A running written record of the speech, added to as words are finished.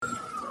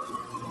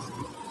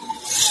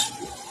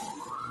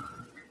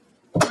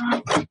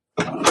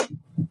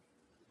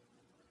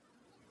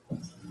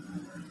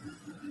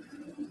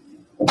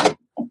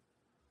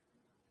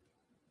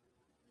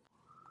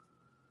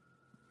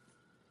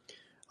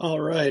All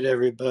right,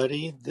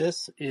 everybody.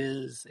 This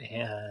is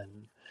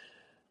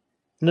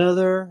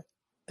another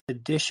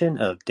edition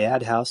of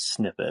Dadhouse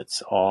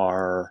Snippets,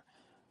 our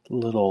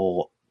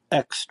little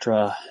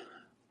extra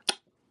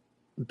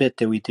bit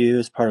that we do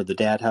as part of the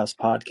Dadhouse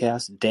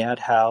podcast.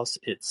 Dadhouse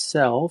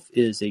itself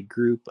is a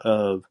group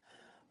of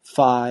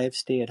 5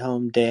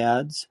 stay-at-home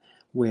dads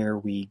where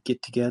we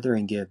get together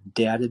and give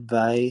dad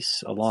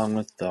advice along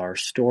with our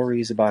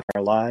stories about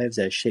our lives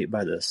as shaped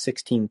by the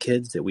 16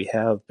 kids that we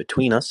have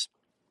between us.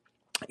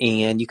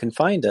 And you can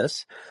find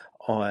us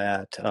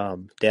at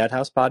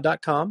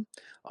dadhousepod.com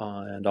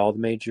and all the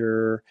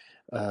major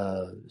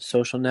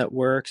social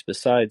networks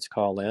besides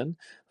Call-In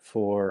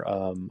for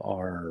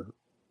our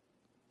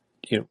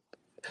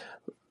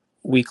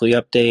weekly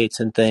updates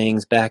and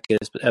things. Back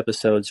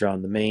episodes are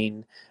on the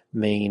main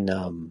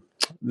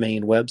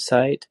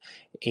website,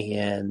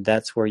 and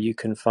that's where you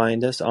can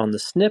find us. On the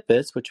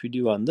snippets, which we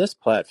do on this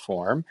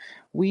platform,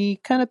 we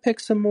kind of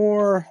pick some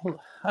more.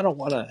 I don't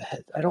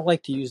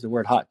like to use the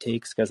word hot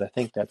takes because I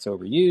think that's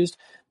overused,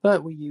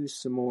 but we use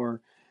some more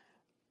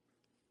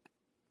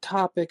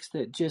topics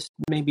that just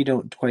maybe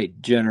don't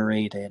quite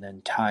generate an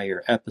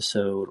entire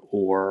episode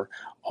or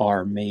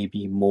are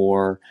maybe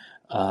more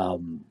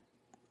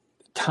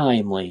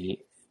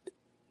timely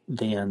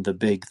than the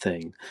big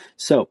thing.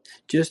 So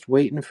just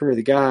waiting for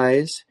the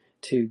guys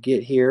to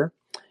get here,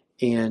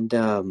 and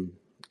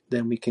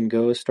then we can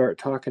go start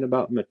talking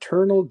about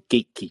maternal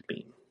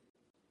gatekeeping.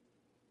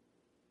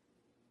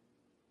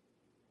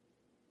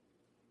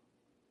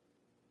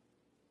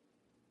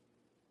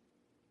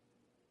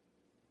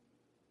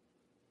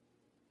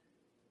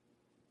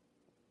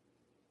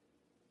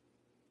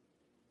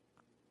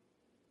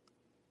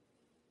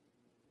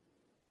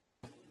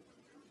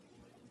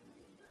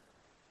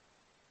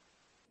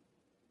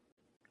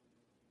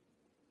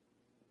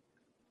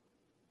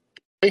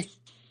 Hey.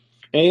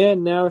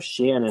 And now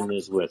Shannon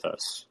is with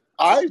us.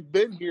 I've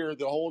been here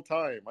the whole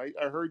time. I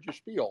heard your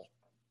spiel.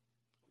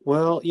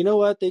 Well, you know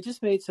what? They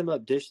just made some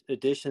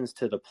additions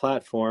to the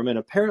platform, and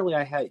apparently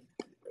I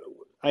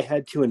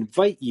had to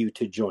invite you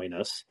to join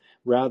us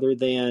rather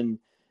than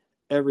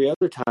every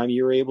other time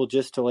you were able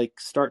just to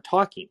start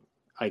talking,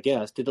 I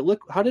guess.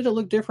 How did it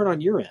look different on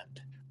your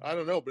end? I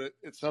don't know, but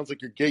it sounds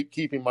like you're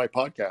gatekeeping my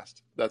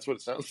podcast. That's what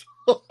it sounds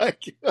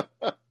like.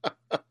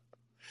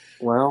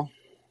 Well,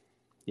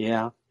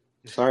 yeah.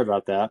 Sorry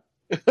about that.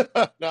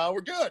 No,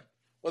 we're good.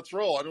 Let's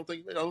roll. I don't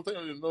know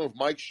if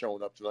Mike's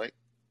showing up tonight.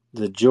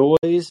 The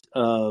joys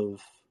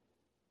of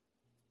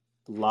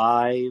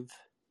live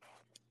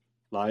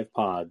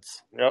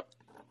pods. Yep.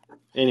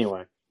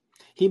 Anyway,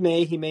 he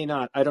may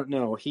not. I don't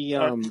know. He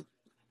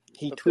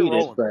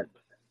tweeted, but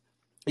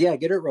yeah,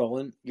 get it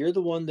rolling. You're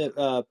the one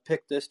that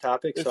picked this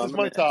topic. This is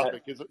my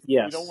topic. Yes,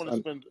 you don't want to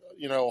spend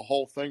a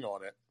whole thing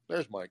on it.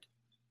 There's Mike.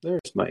 There's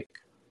Mike.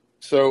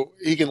 So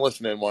he can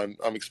listen in while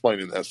I'm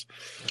explaining this.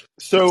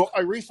 So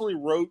I recently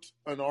wrote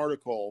an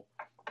article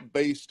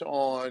based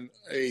on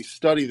a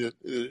study that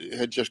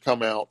had just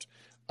come out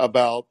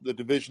about the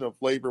division of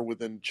labor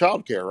within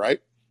childcare, right?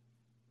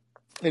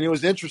 And it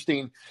was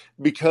interesting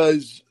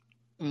because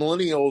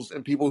millennials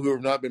and people who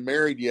have not been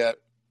married yet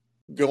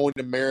go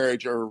into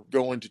marriage or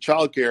go into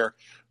childcare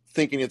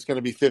thinking it's going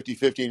to be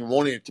 50-50 and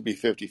wanting it to be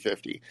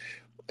 50-50.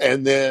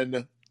 And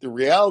then the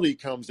reality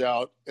comes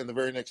out in the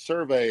very next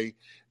survey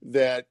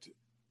that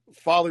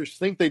fathers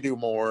think they do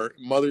more,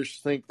 mothers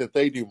think that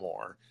they do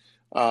more.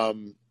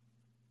 And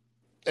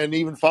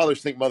even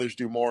fathers think mothers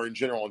do more in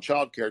general in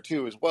childcare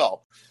too as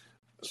well.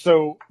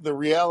 So the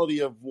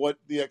reality of what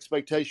the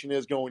expectation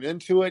is going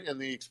into it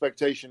and the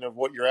expectation of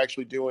what you're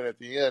actually doing at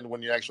the end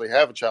when you actually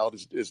have a child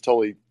is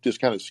totally just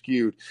kind of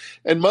skewed.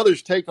 And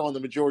mothers take on the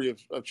majority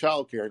of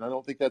childcare. And I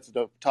don't think that's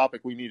a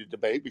topic we need to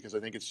debate because I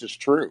think it's just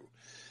true,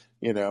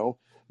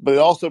 But it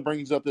also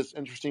brings up this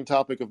interesting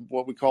topic of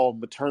what we call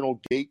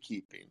maternal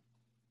gatekeeping.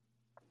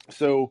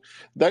 So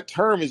that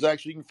term is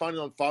actually, you can find it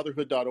on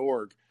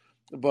fatherhood.org.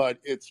 But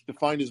it's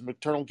defined as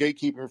maternal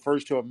gatekeeping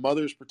refers to a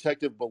mother's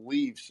protective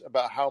beliefs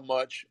about how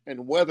much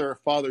and whether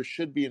fathers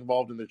should be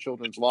involved in their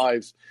children's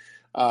lives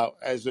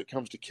as it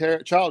comes to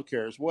child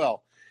care as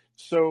well.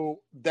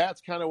 So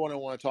that's kind of what I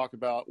want to talk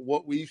about,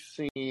 what we've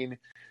seen,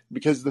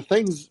 because the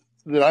things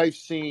that I've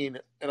seen,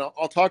 and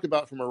I'll talk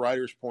about from a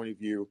writer's point of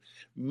view,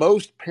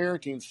 most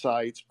parenting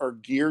sites are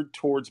geared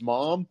towards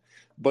mom,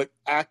 but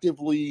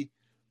actively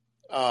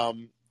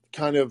kind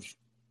of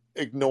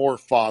ignore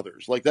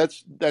fathers. Like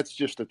that's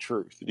just the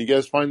truth. Do you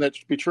guys find that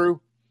to be true?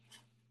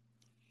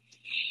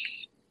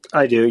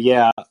 I do,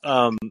 yeah.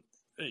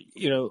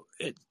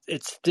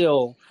 It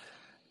still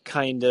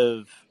kind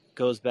of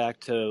goes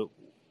back to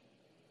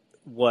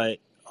what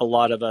a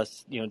lot of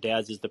us,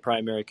 dads as the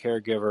primary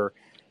caregiver,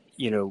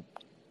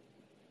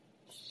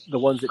 the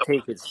ones that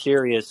take it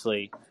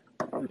seriously,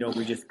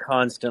 we just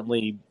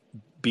constantly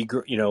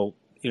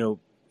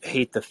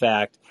hate the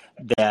fact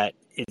that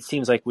it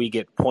seems like we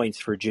get points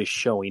for just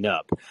showing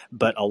up.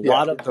 But a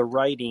lot of the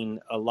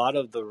writing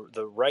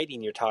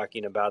you're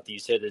talking about that you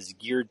said is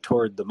geared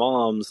toward the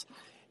moms.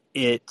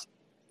 They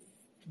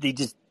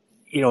just,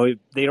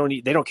 they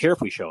don't care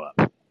if we show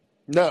up.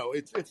 No,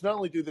 it's not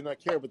only do they not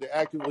care, but they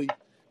actively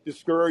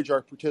discourage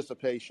our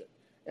participation,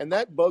 and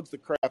that bugs the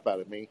crap out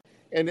of me.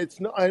 And it's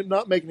not, I'm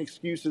not making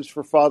excuses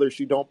for fathers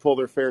who don't pull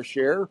their fair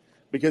share,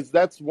 because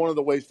that's one of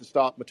the ways to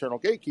stop maternal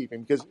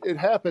gatekeeping. Because it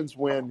happens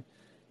when,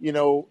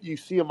 you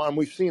see them on.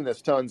 We've seen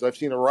this tons. I've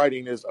seen the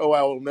writing is,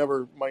 oh,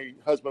 my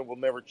husband will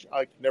never,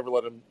 I can never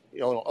let him,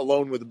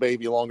 alone with the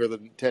baby longer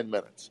than 10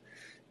 minutes.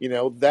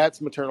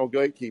 That's maternal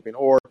gatekeeping.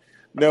 Or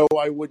no,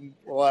 I wouldn't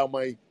allow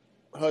my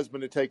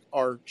husband to take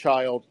our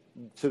child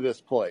to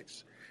this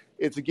place.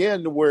 It's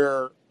again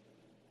where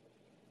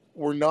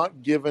we're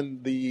not given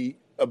the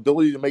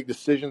ability to make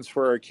decisions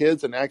for our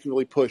kids and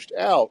actively pushed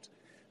out.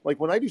 Like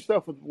when I do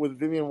stuff with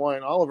Vivian Y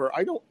and Oliver,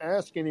 I don't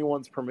ask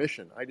anyone's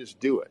permission. I just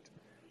do it,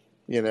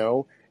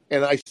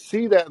 and I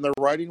see that in the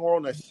writing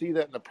world, and I see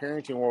that in the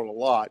parenting world a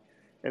lot.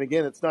 And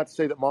again, it's not to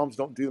say that moms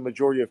don't do the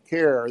majority of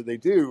care. They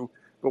do.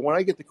 But when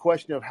I get the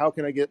question of how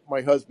can I get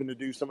my husband to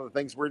do some of the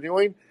things we're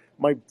doing,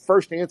 my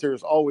first answer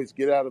is always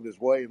get out of his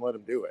way and let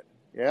him do it.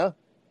 Yeah.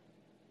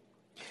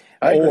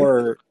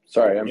 Or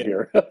sorry, I'm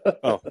here.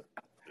 Oh,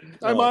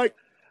 hi, Mike.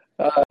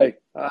 Hi.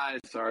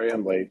 Sorry,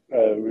 I'm late.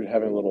 We're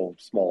having a little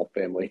small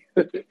family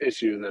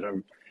issue that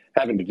I'm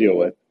having to deal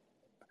with.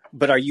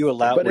 But are you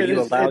allowed? But were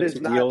you allowed to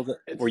not, deal?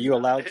 Were you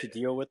allowed to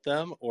deal with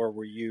them, or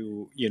were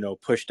you,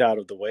 pushed out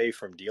of the way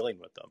from dealing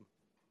with them?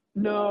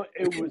 No,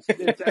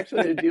 it's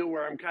actually a deal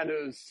where I'm kind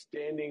of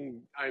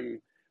standing.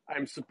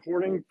 I'm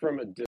supporting from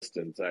a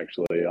distance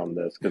actually on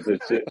this because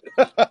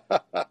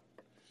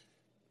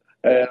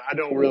I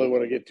don't really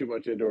want to get too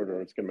much into it,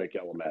 or it's going to make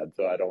Ella mad.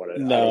 So I don't want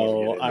to. No, I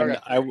don't want to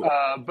get into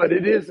it. But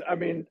it is. I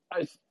mean,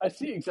 I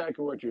see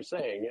exactly what you're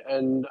saying,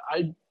 and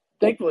I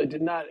thankfully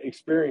did not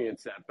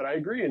experience that. But I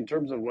agree in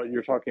terms of what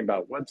you're talking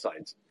about.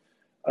 Websites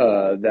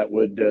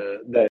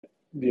that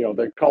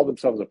they call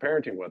themselves a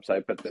parenting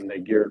website, but then they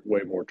gear it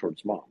way more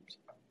towards moms.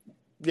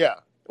 Yeah.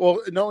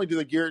 Well, not only do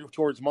they gear it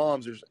towards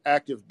moms, there's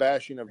active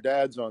bashing of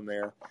dads on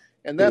there,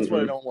 and that's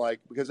what I don't like,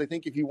 because I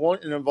think if you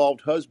want an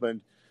involved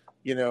husband,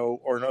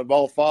 or an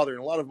involved father,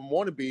 and a lot of them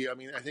want to be. I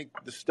mean, I think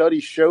the study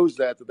shows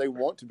that they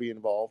want to be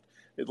involved.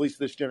 At least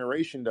this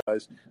generation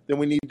does. Then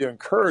we need to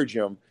encourage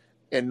him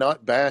and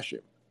not bash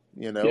him.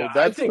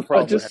 That's the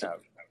problem I have.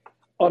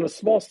 On a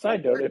small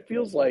side note, it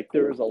feels like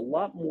there is a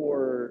lot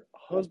more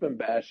husband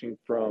bashing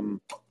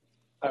from,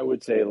 I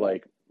would say,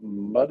 like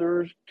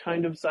mother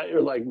kind of site,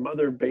 or like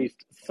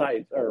mother-based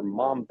sites or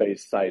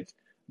mom-based sites,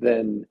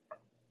 than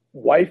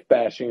wife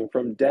bashing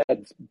from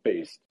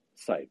dad's-based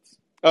sites.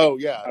 Oh,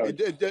 yeah.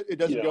 It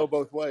doesn't go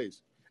both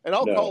ways. And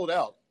I'll call it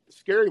out.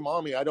 Scary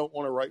Mommy, I don't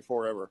want to write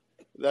forever.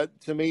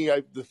 That, to me,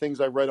 the things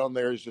I read on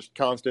there is just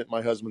constant.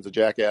 My husband's a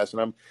jackass.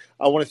 And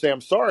I want to say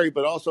I'm sorry,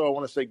 but also I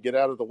want to say get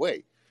out of the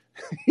way.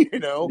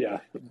 Yeah.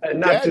 And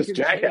not just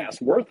jackass,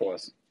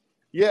 worthless.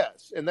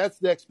 Yes. And that's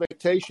the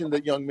expectation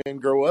that young men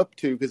grow up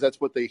to, because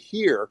that's what they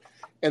hear.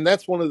 And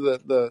that's one of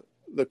the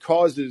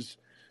causes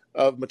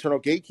of maternal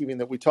gatekeeping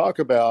that we talk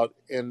about.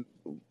 And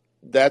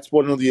that's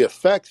one of the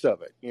effects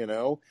of it,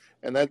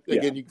 and that,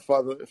 again, you can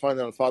find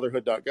that on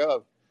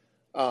fatherhood.gov,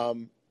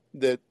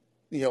 that,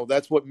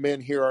 that's what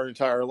men hear our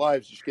entire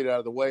lives. Just get out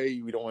of the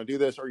way. We don't want to do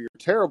this, or you're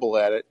terrible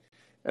at it.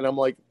 And I'm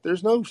like,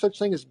 there's no such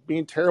thing as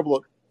being terrible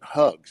at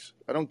hugs.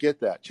 I don't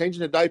get that.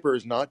 Changing a diaper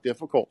is not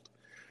difficult,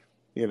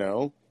 and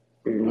no,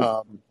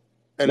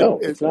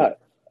 it's not.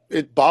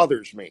 It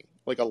bothers me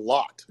like a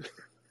lot.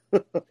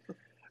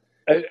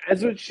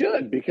 As it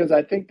should, because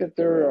I think that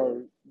there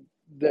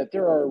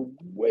are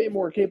way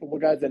more capable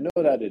guys that know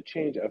how to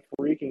change a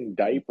freaking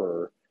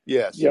diaper.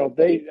 Yes.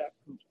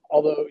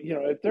 Although,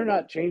 if they're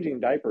not changing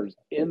diapers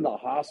in the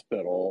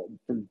hospital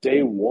from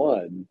day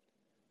one,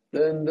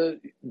 then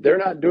they're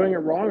not doing it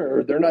wrong,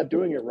 or they're not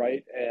doing it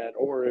right.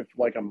 Or if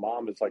like a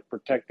mom is like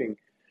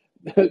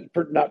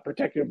not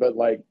protecting, but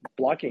like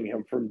blocking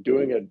him from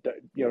doing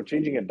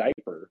changing a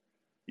diaper.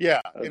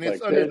 Yeah. And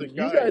it's under the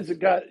guise.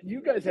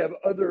 You guys have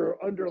other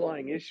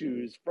underlying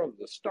issues from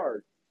the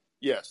start.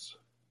 Yes.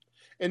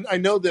 And I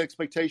know the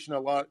expectation, a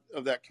lot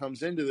of that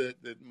comes into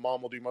that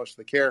mom will do most of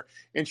the care,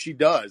 and she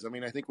does. I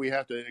mean, I think we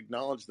have to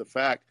acknowledge the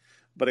fact,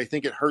 but I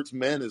think it hurts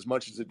men as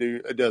much as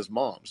it does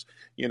moms.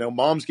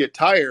 Moms get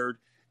tired,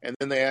 and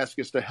then they ask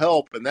us to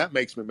help, and that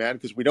makes me mad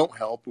because we don't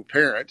help. We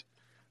parent.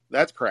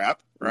 That's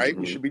crap, right?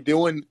 We should be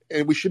doing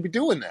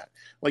that.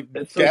 Like,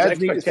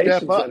 dads need to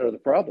step up. That are the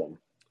problem.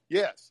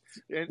 Yes,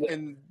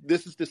 and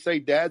this is to say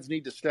dads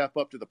need to step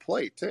up to the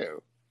plate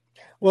too.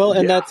 Well,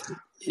 and that's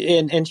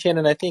and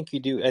Shannon, I think you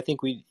do. I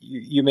think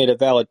you made a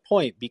valid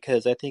point,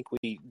 because I think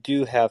we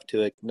do have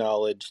to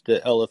acknowledge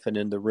the elephant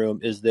in the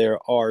room is there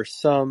are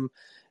some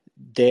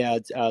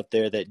dads out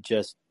there that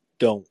just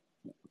don't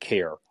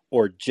care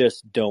or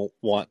just don't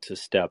want to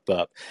step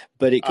up.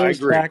 But it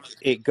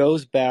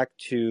goes back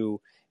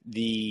to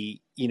the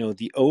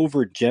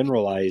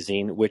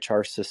overgeneralizing, which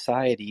our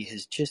society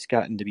has just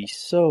gotten to be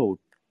so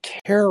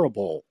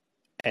terrible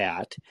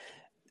at.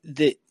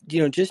 That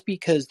just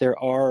because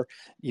there are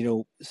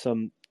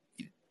some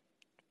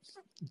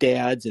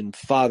dads and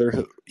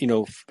father,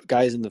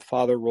 guys in the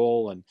father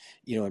role, and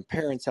and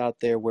parents out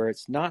there where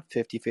it's not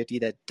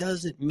 50-50, that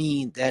doesn't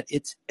mean that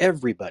it's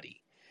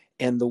everybody.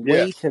 And the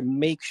way Yes. to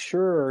make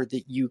sure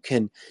that you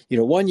can,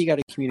 one, you got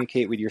to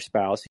communicate with your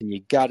spouse, and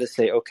you got to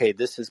say, okay,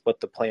 this is what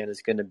the plan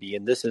is going to be,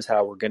 and this is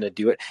how we're going to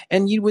do it.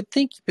 And you would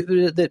think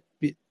that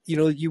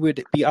you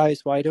would be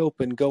eyes wide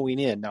open going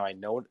in. Now, I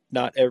know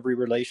not every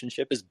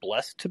relationship is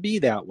blessed to be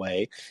that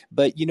way,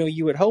 but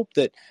you would hope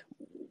that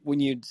when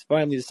you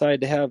finally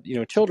decide to have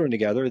children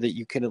together, that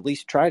you can at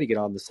least try to get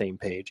on the same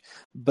page.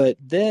 But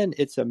then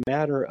it's a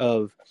matter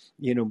of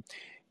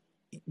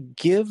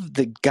give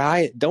the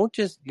guy, don't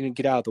just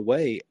get out of the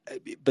way,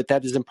 but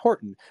that is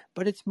important.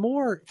 But it's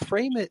more,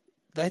 frame it,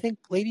 I think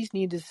ladies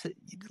need to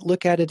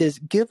look at it as,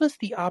 give us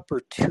the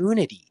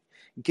opportunity,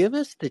 give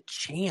us the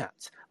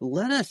chance,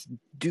 let us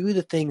do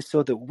the things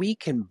so that we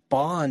can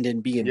bond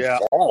and be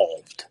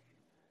involved.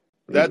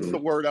 That's the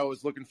word I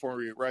was looking for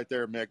right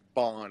there, Mick,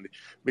 bond,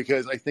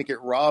 because I think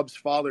it robs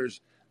fathers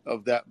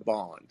of that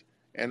bond.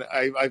 And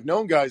I've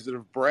known guys that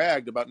have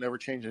bragged about never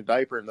changing a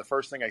diaper, and the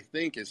first thing I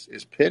think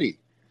is pity.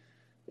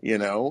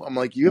 I'm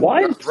like,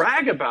 why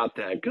brag about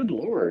that? Good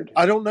Lord.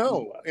 I don't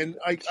know. And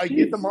I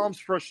get the mom's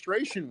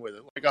frustration with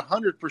it, like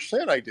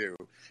 100% I do.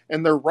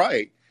 And they're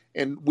right.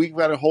 And we've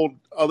got to hold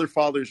other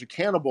fathers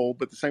accountable,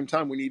 but at the same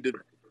time,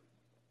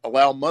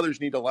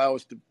 mothers need to allow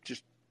us to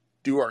just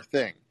do our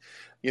thing.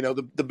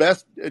 The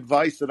best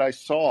advice that I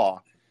saw,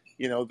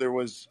 there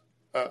was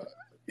a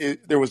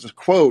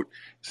quote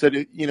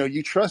said,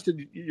 you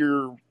trusted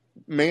your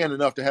man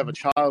enough to have a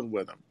child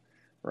with him,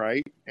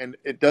 right? And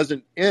it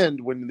doesn't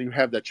end when you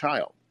have that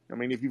child. I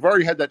mean, if you've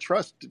already had that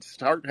trust to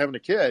start having a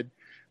kid,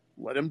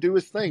 let him do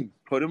his thing.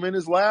 Put him in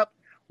his lap,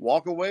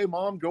 walk away,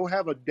 mom, go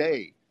have an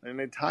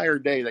entire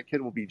day. That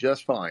kid will be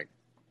just fine.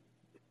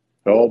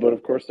 Oh, but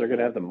of course they're going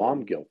to have the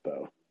mom guilt,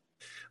 though.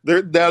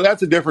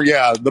 That's a different,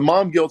 the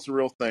mom guilt's a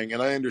real thing,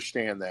 and I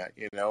understand that,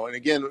 and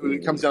again,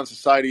 it comes down to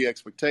society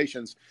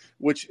expectations,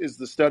 which is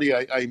the study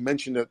I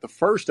mentioned at the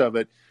first of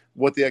it,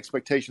 what the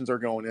expectations are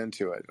going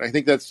into it. I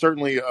think that's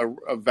certainly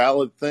a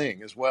valid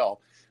thing as well,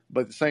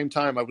 but at the same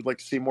time, I would like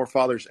to see more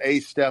fathers,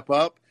 A, step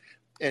up,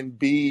 and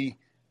B,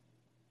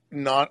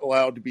 not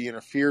allowed to be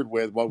interfered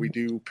with while we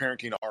do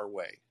parenting our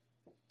way.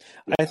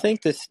 I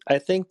think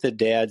the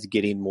dad's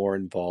getting more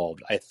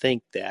involved. I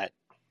think that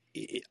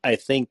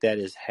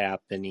is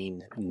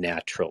happening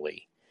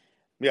naturally.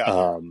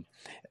 Yeah.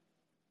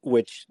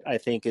 Which I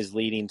think is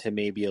leading to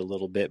maybe a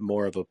little bit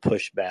more of a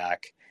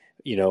pushback,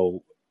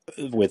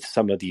 with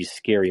some of these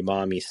scary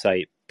mommy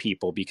site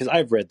people, because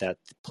I've read that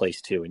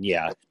place too. And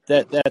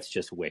that's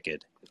just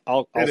wicked.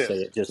 I'll say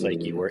it just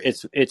like you were.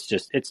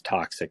 It's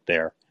toxic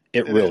there.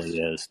 It really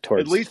is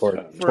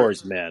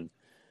towards men.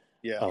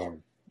 Yeah.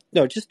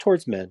 No, just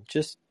towards men.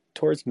 Just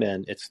towards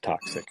men, it's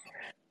toxic.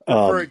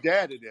 For a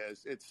dad, it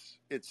is.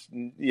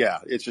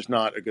 It's just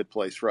not a good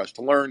place for us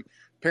to learn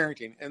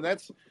parenting. And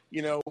that's,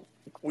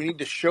 we need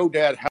to show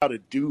dad how to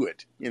do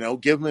it,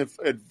 give him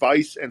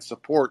advice and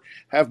support,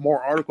 have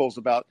more articles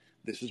about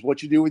this is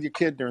what you do with your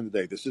kid during the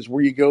day. This is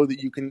where you go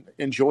that you can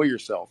enjoy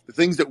yourself. The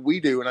things that we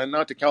do, and I'm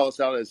not to call us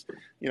out as,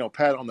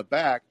 pat on the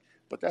back,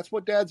 but that's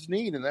what dads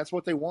need. And that's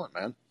what they want,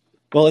 man.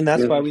 Well, and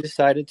that's why we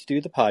decided to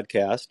do the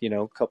podcast,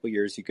 a couple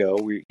years ago.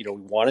 We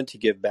wanted to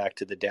give back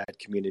to the dad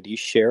community,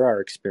 share our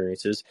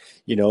experiences,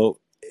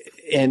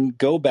 and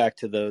go back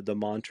to the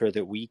mantra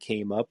that we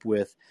came up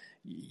with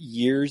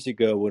years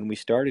ago when we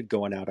started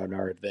going out on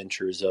our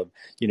adventures of,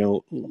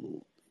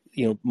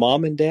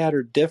 mom and dad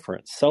are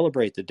different.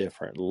 Celebrate the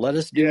different. Let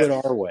us do it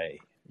our way,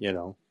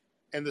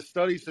 And the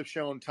studies have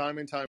shown time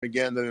and time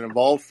again that an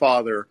involved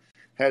father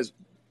has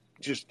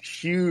just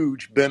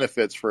huge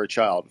benefits for a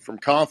child, from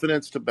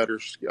confidence to better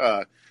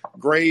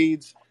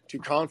grades to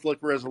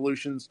conflict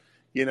resolutions.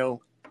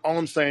 All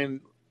I'm saying,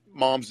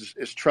 moms,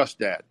 is trust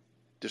dad.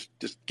 Just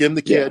give him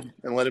the kid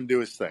and let him do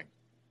his thing.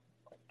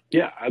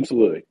 Yeah,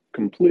 absolutely.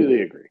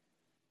 Completely agree.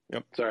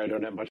 Yep. Sorry, I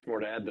don't have much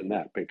more to add than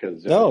that,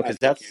 because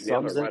that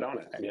sums it right on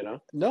it.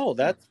 No,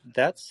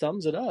 that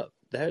sums it up.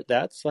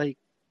 That's like,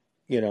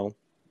 Okay.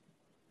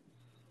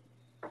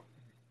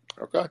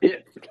 Yeah.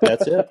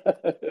 That's it.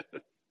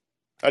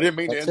 I didn't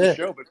mean to end the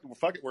show, but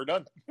fuck it, we're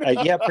done.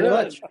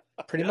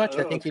 Pretty much.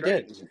 I think you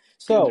great. did.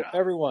 So,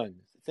 everyone,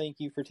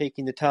 thank you for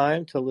taking the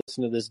time to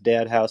listen to this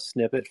Dadhouse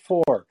snippet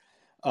for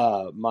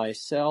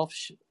myself,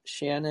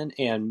 Shannon,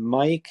 and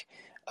Mike.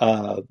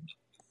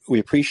 We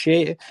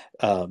appreciate it.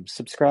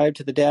 Subscribe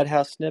to the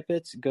Dadhouse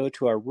snippets. Go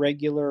to our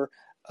regular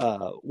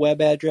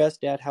web address,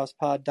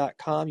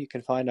 dadhousepod.com. You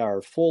can find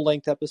our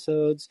full-length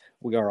episodes.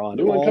 We are on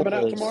New one coming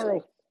out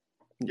tomorrow.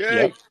 Yay!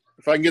 Yep.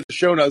 If I can get the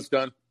show notes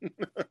done.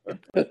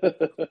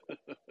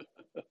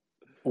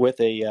 With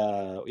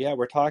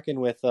we're talking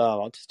with,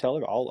 I'll just tell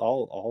her,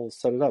 I'll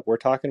set it up. We're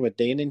talking with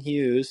Danon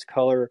Hughes,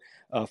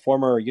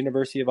 former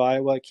University of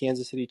Iowa,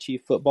 Kansas City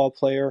Chief football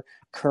player,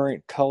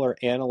 current color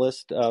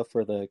analyst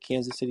for the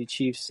Kansas City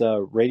Chiefs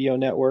radio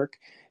network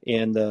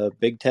and the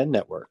Big Ten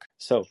network.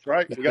 So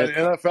right, we got an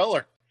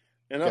NFLer.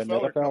 NFLer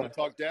NFL. coming to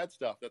talk dad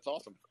stuff. That's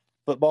awesome.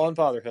 Football and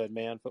fatherhood,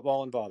 man.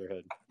 Football and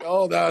fatherhood.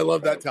 Oh, I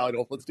love that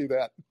title. Let's do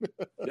that.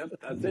 Yep,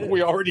 that's it.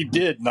 We already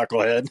did,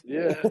 knucklehead.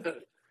 Yeah.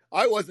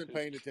 I wasn't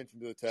paying attention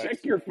to the text.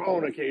 Check your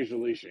phone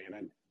occasionally,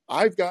 Shannon.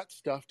 I've got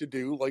stuff to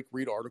do, like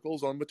read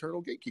articles on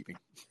maternal gatekeeping.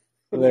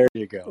 There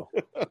you go.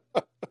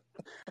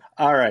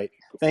 All right.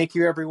 Thank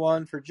you,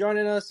 everyone, for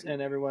joining us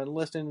and everyone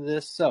listening to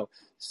this. So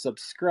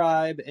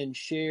subscribe and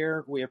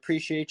share. We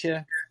appreciate you.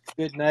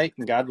 Good night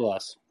and God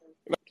bless.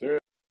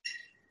 Cheers.